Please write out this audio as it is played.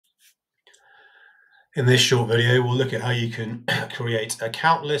In this short video, we'll look at how you can create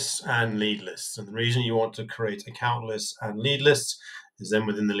account lists and lead lists. And the reason you want to create account lists and lead lists is then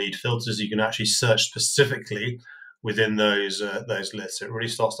within the lead filters, you can actually search specifically within those lists. It really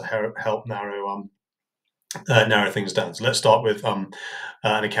starts to help narrow things down. So let's start with an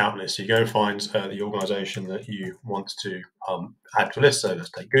account list. So you go and find the organization that you want to add to a list. So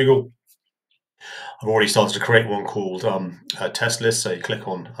let's take Google. I've already started to create one called a test list. So you click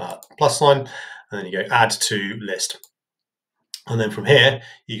on plus sign, and then you go add to list. And then from here,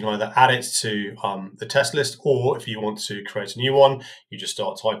 you can either add it to the test list, or if you want to create a new one, you just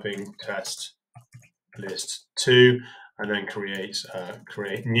start typing test list 2 and then create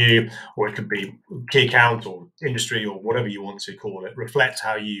new, or it could be key account or industry or whatever you want to call it. Reflect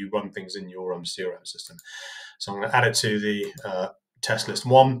how you run things in your CRM system. So I'm going to add it to the test list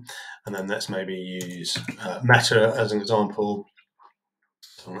 1, and then let's maybe use Meta as an example.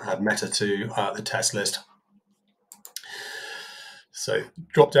 So I'm going to add Meta to the test list. So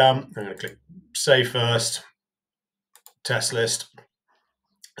drop down, I'm going to click save first, test list.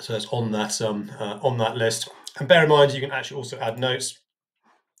 So it's on that list. And bear in mind, you can actually also add notes.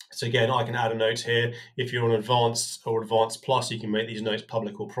 So again, I can add a note here. If you're on Advanced or Advanced Plus, you can make these notes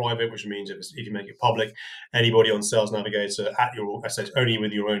public or private, which means if you make it public, anybody on Sales Navigator at your, only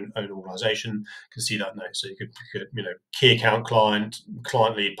with your own organization can see that note. So you could key account client,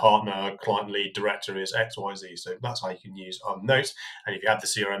 client lead partner, client lead director is X, Y, Z. So that's how you can use notes. And if you have the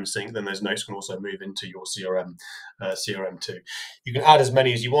CRM sync, then those notes can also move into your CRM too. You can add as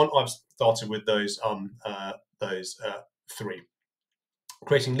many as you want. I've started with those 3.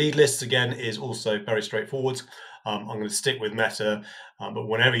 Creating lead lists, again, is also very straightforward. I'm going to stick with Meta, but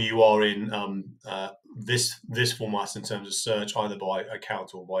whenever you are in this format in terms of search, either by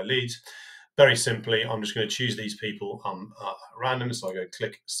account or by leads, very simply, I'm just going to choose these people random. So I go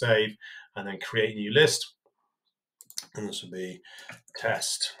click save and then create a new list. And this will be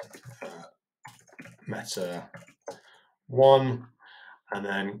test Meta 1, and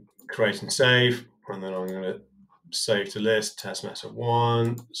then create and save. And then I'm going to save to list, test Meta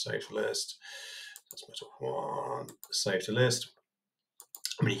 1, save to list, test Meta 1, save to list.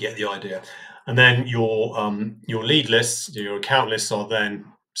 I mean, you get the idea. And then your lead lists, your account lists are then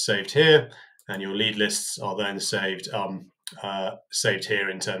saved here, and your lead lists are then saved here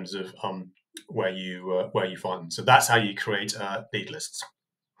in terms of where you find them. So that's how you create lead lists.